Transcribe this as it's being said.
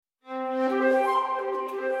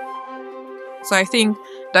So I think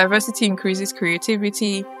diversity increases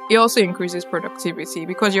creativity. It also increases productivity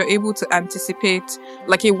because you're able to anticipate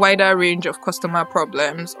like a wider range of customer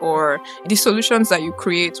problems, or the solutions that you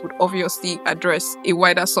create would obviously address a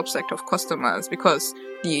wider subset of customers because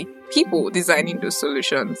the people designing those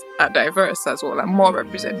solutions are diverse as well and more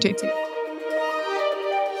representative.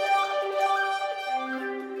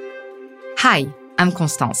 Hi, I'm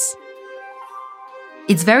Constance.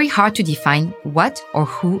 It's very hard to define what or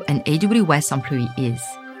who an AWS employee is.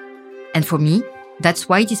 And for me, that's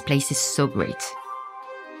why this place is so great.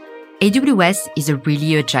 AWS is a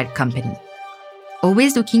really agile company,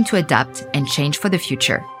 always looking to adapt and change for the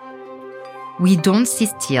future. We don't sit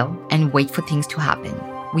still and wait for things to happen.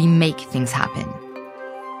 We make things happen.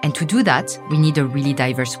 And to do that, we need a really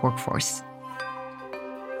diverse workforce.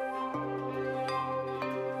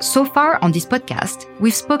 So far on this podcast,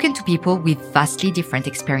 we've spoken to people with vastly different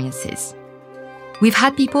experiences. We've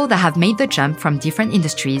had people that have made the jump from different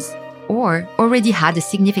industries or already had a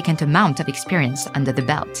significant amount of experience under the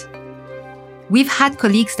belt. We've had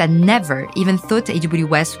colleagues that never even thought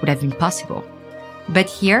AWS would have been possible. But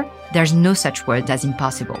here, there's no such word as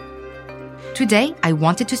impossible. Today, I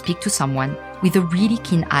wanted to speak to someone with a really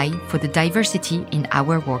keen eye for the diversity in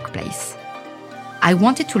our workplace. I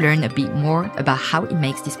wanted to learn a bit more about how it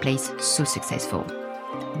makes this place so successful.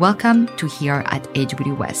 Welcome to Here at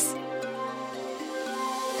AWS.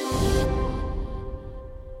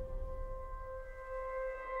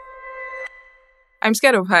 I'm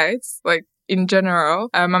scared of heights, like in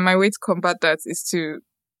general. And my way to combat that is to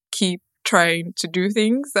keep trying to do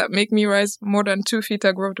things that make me rise more than 2 feet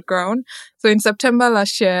above the ground. So in September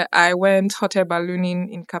last year, I went hot air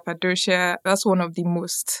ballooning in Cappadocia. That's one of the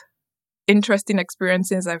most interesting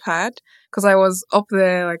experiences I've had because I was up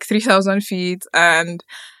there like 3,000 feet and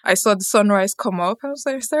I saw the sunrise come up.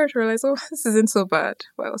 I started to realize, oh, this isn't so bad.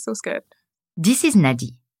 But I was so scared. This is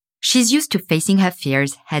Nnedi. She's used to facing her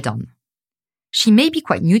fears head on. She may be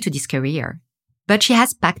quite new to this career, but she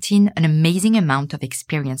has packed in an amazing amount of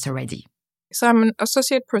experience already. So I'm an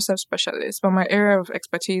associate process specialist, but my area of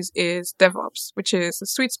expertise is DevOps, which is a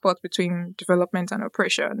sweet spot between development and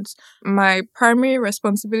operations. My primary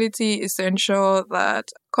responsibility is to ensure that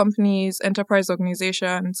companies, enterprise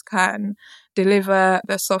organizations can deliver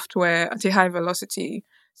their software at a high velocity.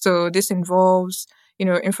 So this involves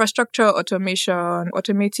infrastructure automation,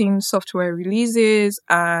 automating software releases,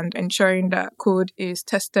 and ensuring that code is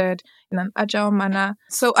tested in an agile manner.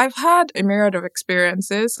 So I've had a myriad of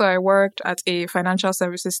experiences. So I worked at a financial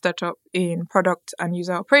services startup in product and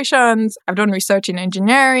user operations. I've done research in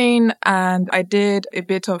engineering, and I did a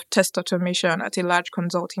bit of test automation at a large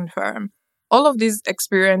consulting firm. All of these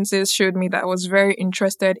experiences showed me that I was very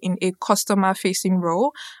interested in a customer-facing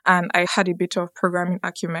role, and I had a bit of programming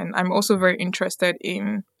acumen. I'm also very interested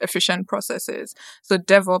in efficient processes. So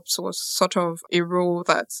DevOps was sort of a role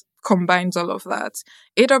that combines all of that.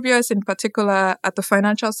 AWS in particular, at the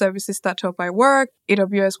financial services startup I worked,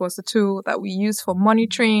 AWS was the tool that we used for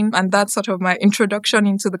monitoring, and that's sort of my introduction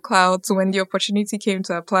into the cloud. So when the opportunity came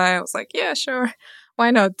to apply, I was like, yeah, sure,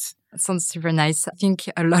 why not? That sounds super nice. I think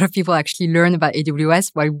a lot of people actually learn about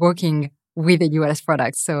AWS while working with AWS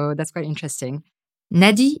products. So that's quite interesting.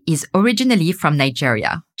 Nnedi is originally from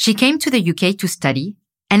Nigeria. She came to the UK to study.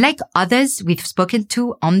 And like others we've spoken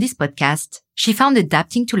to on this podcast, she found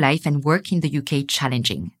adapting to life and work in the UK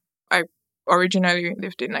challenging. I originally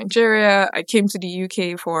lived in Nigeria. I came to the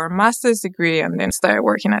UK for a master's degree and then started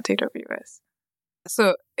working at AWS.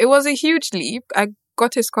 So it was a huge leap. I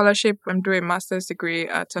got a scholarship and do a master's degree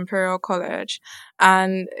at Imperial College.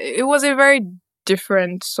 And it was a very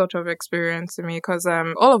different sort of experience to me because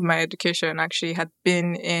all of my education actually had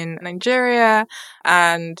been in Nigeria,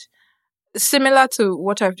 and similar to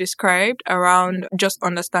what I've described around just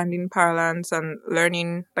understanding parlance and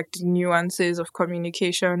learning like the nuances of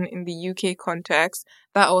communication in the UK context,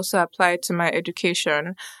 that also applied to my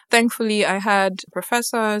education. Thankfully, I had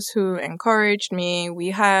professors who encouraged me.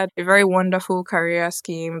 We had a very wonderful career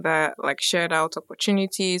scheme that like shared out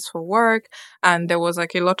opportunities for work, and there was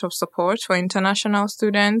like a lot of support for international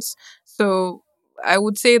students. So I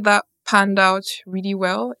would say that panned out really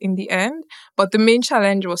well in the end, but the main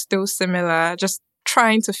challenge was still similar, just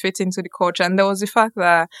trying to fit into the culture. And there was the fact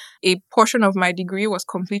that a portion of my degree was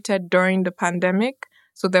completed during the pandemic,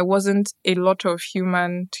 so there wasn't a lot of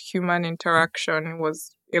human-to-human interaction. It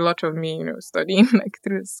was a lot of me, studying like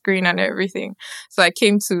through the screen and everything. So I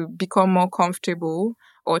came to become more comfortable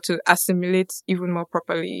or to assimilate even more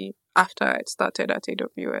properly after I'd started at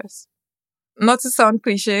AWS. Not to sound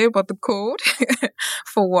cliche, but the code,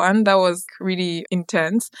 for one, that was really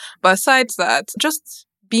intense. But besides that, just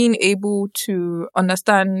being able to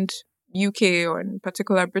understand UK or in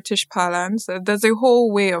particular British parlance, there's a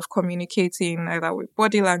whole way of communicating either with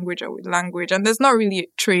body language or with language, and there's not really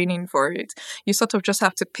training for it. You sort of just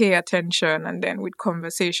have to pay attention and then with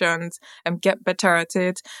conversations and get better at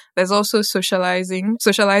it. There's also socializing.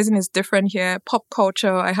 Socializing is different here. Pop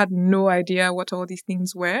culture, I had no idea what all these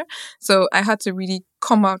things were. So I had to really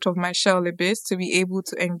come out of my shell a bit to be able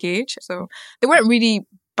to engage. So they weren't really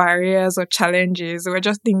barriers or challenges. They were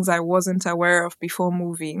just things I wasn't aware of before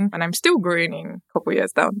moving, and I'm still growing in a couple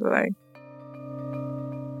years down the line.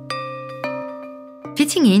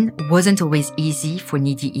 Fitting in wasn't always easy for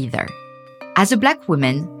Nnedi either. As a Black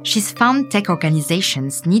woman, she's found tech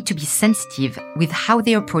organizations need to be sensitive with how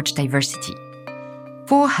they approach diversity.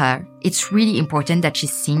 For her, it's really important that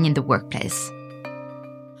she's seen in the workplace.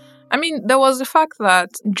 I mean, there was the fact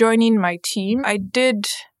that joining my team, I did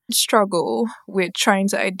struggle with trying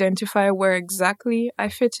to identify where exactly I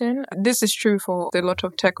fit in. This is true for a lot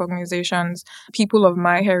of tech organizations. People of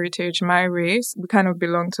my heritage, my race, we kind of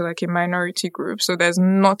belong to like a minority group. So there's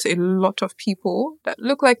not a lot of people that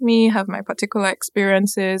look like me, have my particular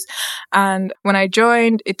experiences. And when I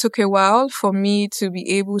joined, it took a while for me to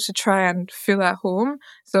be able to try and feel at home.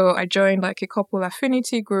 So I joined like a couple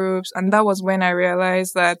affinity groups, and that was when I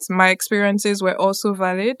realized that my experiences were also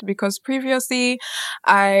valid, because previously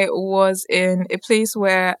I was in a place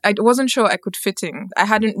where I wasn't sure I could fit in. I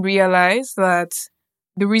hadn't realized that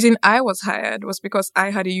the reason I was hired was because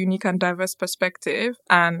I had a unique and diverse perspective,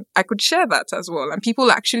 and I could share that as well. And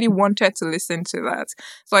people actually wanted to listen to that.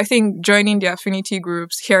 So I think joining the affinity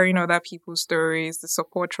groups, hearing other people's stories, the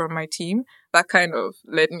support from my team, that kind of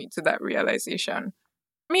led me to that realization.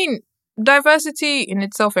 I mean, diversity in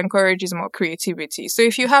itself encourages more creativity. So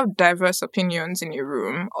if you have diverse opinions in your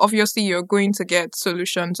room, obviously you're going to get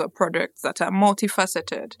solutions or products that are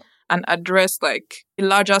multifaceted and address like a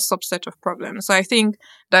larger subset of problems. So I think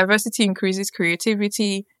diversity increases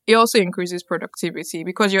creativity. It also increases productivity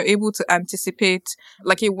because you're able to anticipate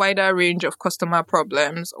like a wider range of customer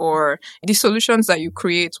problems, or the solutions that you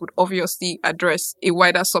create would obviously address a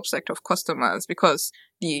wider subset of customers because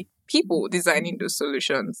the people designing those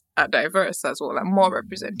solutions are diverse as well and more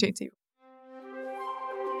representative.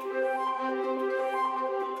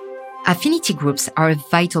 Affinity groups are a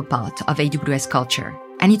vital part of AWS culture,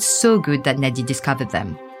 and it's so good that Nnedi discovered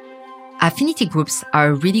them. Affinity groups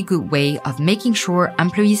are a really good way of making sure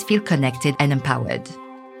employees feel connected and empowered.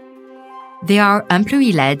 They are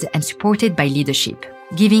employee-led and supported by leadership,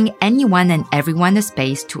 giving anyone and everyone a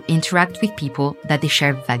space to interact with people that they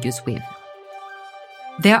share values with.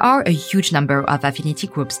 There are a huge number of affinity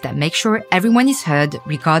groups that make sure everyone is heard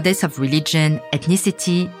regardless of religion,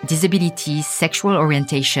 ethnicity, disability, sexual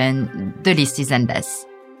orientation. The list is endless.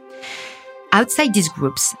 Outside these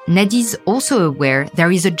groups, Nnedi is also aware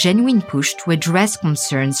there is a genuine push to address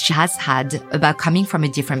concerns she has had about coming from a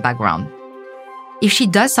different background. If she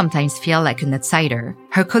does sometimes feel like an outsider,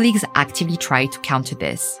 her colleagues actively try to counter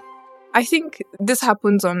this. I think this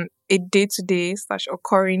happens on a day-to-day /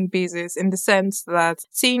 occurring basis, in the sense that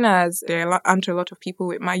seeing as there aren't a lot of people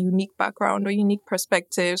with my unique background or unique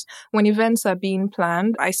perspectives, when events are being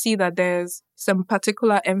planned, I see that there's some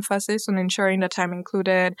particular emphasis on ensuring that I'm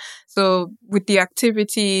included. So with the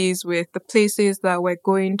activities, with the places that we're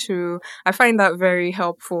going to, I find that very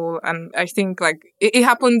helpful. And I think like it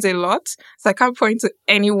happens a lot. So I can't point to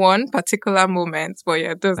any one particular moment, but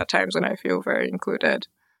yeah, those are times when I feel very included.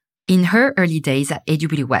 In her early days at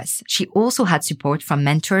AWS, she also had support from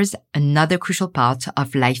mentors, another crucial part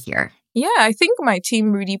of life here. Yeah, I think my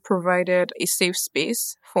team really provided a safe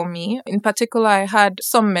space for me. In particular, I had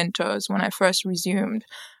some mentors when I first resumed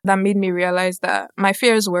that made me realize that my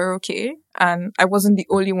fears were okay and I wasn't the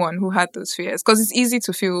only one who had those fears, because it's easy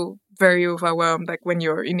to feel very overwhelmed like when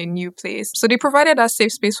you're in a new place. So they provided that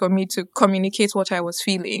safe space for me to communicate what I was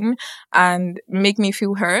feeling and make me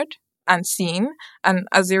feel heard and seen. And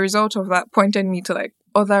as a result of that, pointed me to like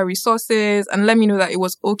other resources and let me know that it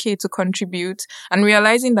was okay to contribute. And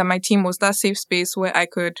realizing that my team was that safe space where I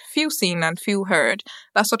could feel seen and feel heard,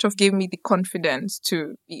 that sort of gave me the confidence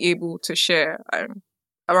to be able to share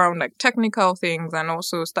around like technical things and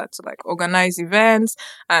also start to like organize events.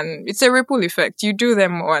 And it's a ripple effect. You do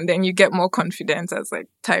them more and then you get more confidence as like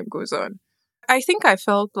time goes on. I think I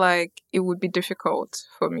felt like it would be difficult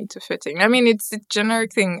for me to fit in. I mean, it's a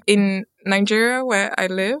generic thing. In Nigeria, where I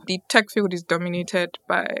live, the tech field is dominated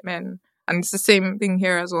by men. And it's the same thing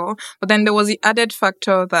here as well. But then there was the added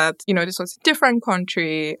factor that, this was a different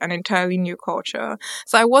country, an entirely new culture.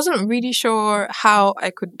 So I wasn't really sure how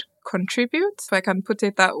I could contribute, if I can put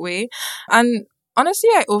it that way. And honestly,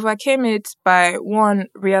 I overcame it by, one,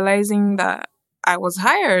 realizing that I was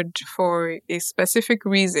hired for a specific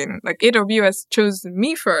reason. Like AWS chose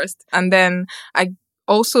me first. And then I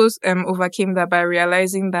also overcame that by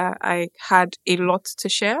realizing that I had a lot to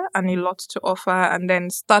share and a lot to offer, and then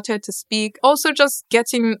started to speak. Also just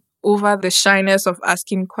getting over the shyness of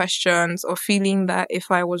asking questions or feeling that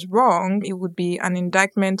if I was wrong, it would be an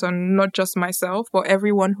indictment on not just myself, but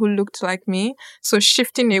everyone who looked like me. So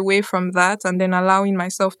shifting away from that and then allowing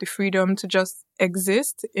myself the freedom to just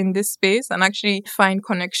exist in this space and actually find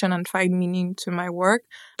connection and find meaning to my work.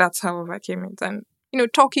 That's how I overcame it. And,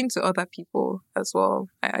 talking to other people as well.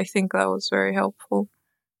 I think that was very helpful.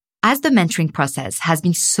 As the mentoring process has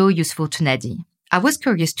been so useful to Nnedi, I was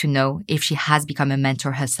curious to know if she has become a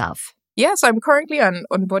mentor herself. Yes, I'm currently an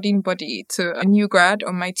onboarding buddy to a new grad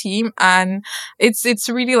on my team, and it's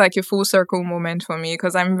really like a full circle moment for me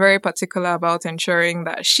because I'm very particular about ensuring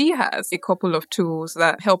that she has a couple of tools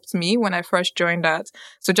that helped me when I first joined that.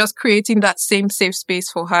 So just creating that same safe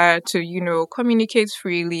space for her to, communicate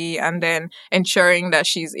freely, and then ensuring that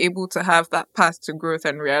she's able to have that path to growth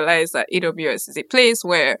and realize that AWS is a place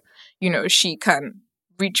where, she can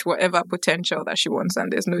reach whatever potential that she wants,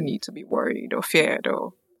 and there's no need to be worried or feared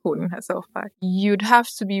or holding herself back. You'd have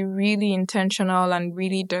to be really intentional and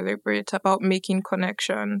really deliberate about making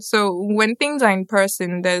connections. So when things are in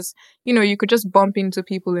person, there's, you could just bump into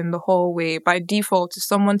people in the hallway. By default, if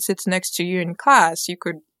someone sits next to you in class, you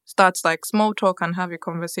could start like small talk and have a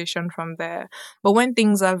conversation from there. But when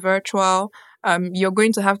things are virtual, you're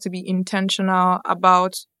going to have to be intentional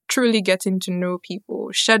about truly getting to know people,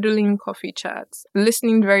 scheduling coffee chats,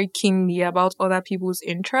 listening very keenly about other people's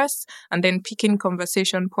interests, and then picking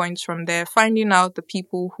conversation points from there, finding out the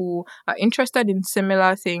people who are interested in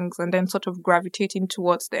similar things and then sort of gravitating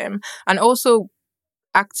towards them. And also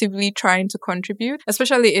actively trying to contribute,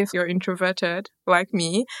 especially if you're introverted like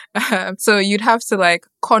me. So you'd have to like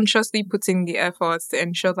consciously put in the efforts to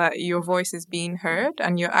ensure that your voice is being heard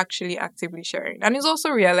and you're actually actively sharing. And it's also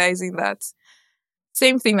realizing that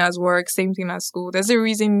same thing as work, same thing as school. There's a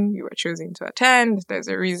reason you were choosing to attend. There's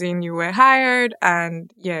a reason you were hired. And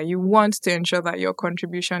yeah, you want to ensure that your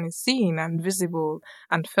contribution is seen and visible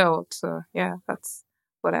and felt. So yeah, that's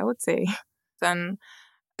what I would say. And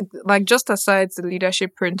like just aside the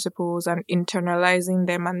leadership principles and internalizing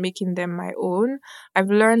them and making them my own, I've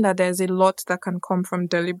learned that there's a lot that can come from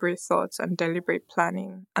deliberate thoughts and deliberate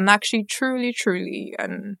planning. And actually, truly,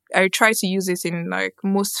 and I try to use this in like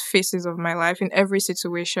most phases of my life, in every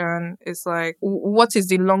situation, is like, what is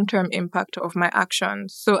the long-term impact of my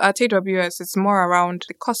actions? So at AWS, it's more around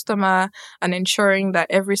the customer and ensuring that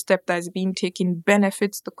every step that is being taken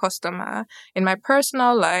benefits the customer. In my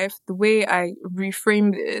personal life, the way I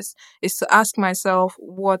reframe this is to ask myself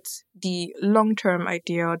what the long-term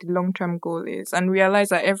idea or the long-term goal is, and realize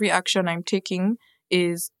that every action I'm taking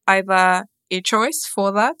is either a choice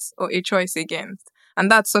for that or a choice against. And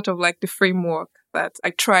that's sort of like the framework that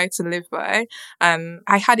I try to live by. And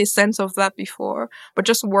I had a sense of that before, but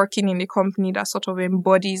just working in a company that sort of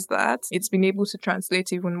embodies that, it's been able to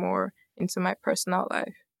translate even more into my personal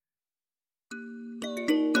life.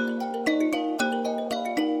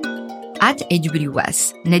 At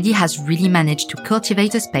AWS, Nnedi has really managed to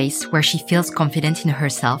cultivate a space where she feels confident in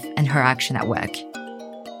herself and her action at work.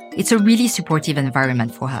 It's a really supportive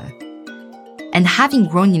environment for her. And having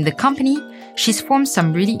grown in the company, she's formed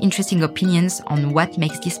some really interesting opinions on what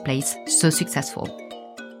makes this place so successful.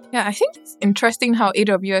 Yeah, I think it's interesting how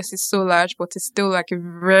AWS is so large, but it's still like a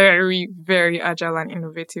very, very agile and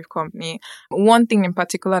innovative company. One thing in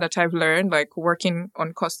particular that I've learned, like working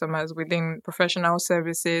on customers within professional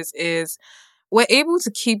services, is we're able to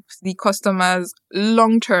keep the customers'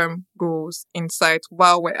 long-term goals in sight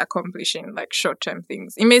while we're accomplishing like short-term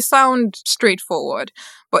things. It may sound straightforward,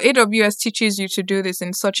 but AWS teaches you to do this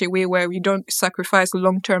in such a way where we don't sacrifice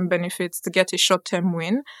long-term benefits to get a short-term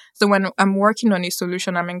win. So when I'm working on a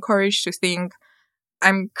solution, I'm encouraged to think,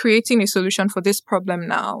 I'm creating a solution for this problem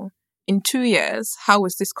now. In 2 years, how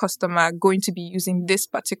is this customer going to be using this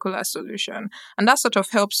particular solution? And that sort of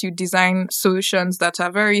helps you design solutions that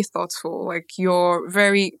are very thoughtful. Like you're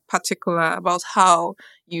very particular about how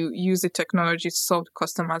you use the technology to solve the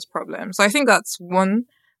customer's problem. So I think that's one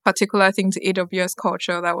particular thing to AWS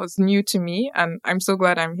culture that was new to me. And I'm so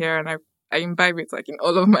glad I'm here and I imbibe it like in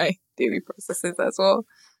all of my daily processes as well.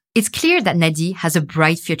 It's clear that Nnedi has a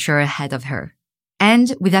bright future ahead of her.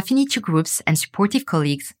 And with affinity groups and supportive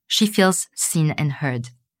colleagues, she feels seen and heard.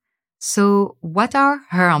 So what are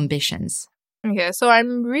her ambitions? Okay, so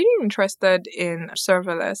I'm really interested in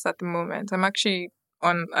serverless at the moment. I'm actually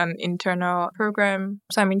on an internal program.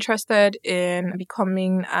 So I'm interested in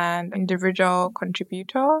becoming an individual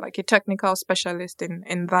contributor, like a technical specialist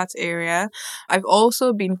in that area. I've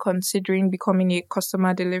also been considering becoming a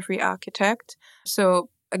customer delivery architect. So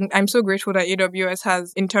I'm so grateful that AWS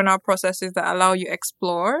has internal processes that allow you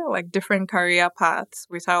explore like different career paths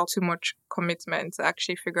without too much commitment to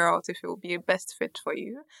actually figure out if it will be a best fit for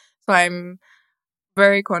you. So I'm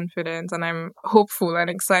very confident and I'm hopeful and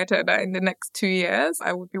excited that in the next 2 years,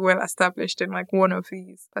 I would be well established in like one of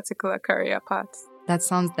these particular career paths. That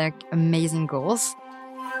sounds like amazing goals.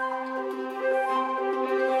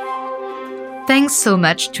 Thanks so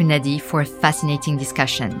much to Nnedi for a fascinating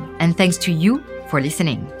discussion, and thanks to you for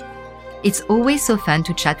listening. It's always so fun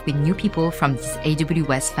to chat with new people from this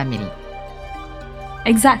AWS family.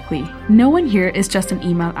 Exactly. No one here is just an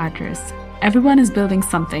email address. Everyone is building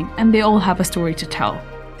something, and they all have a story to tell.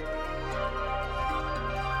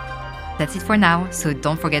 That's it for now, so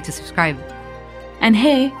don't forget to subscribe. And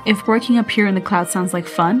hey, if working up here in the cloud sounds like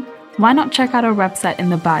fun, why not check out our website in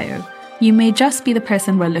the bio? You may just be the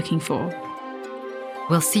person we're looking for.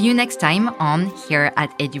 We'll see you next time on Here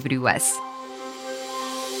at AWS.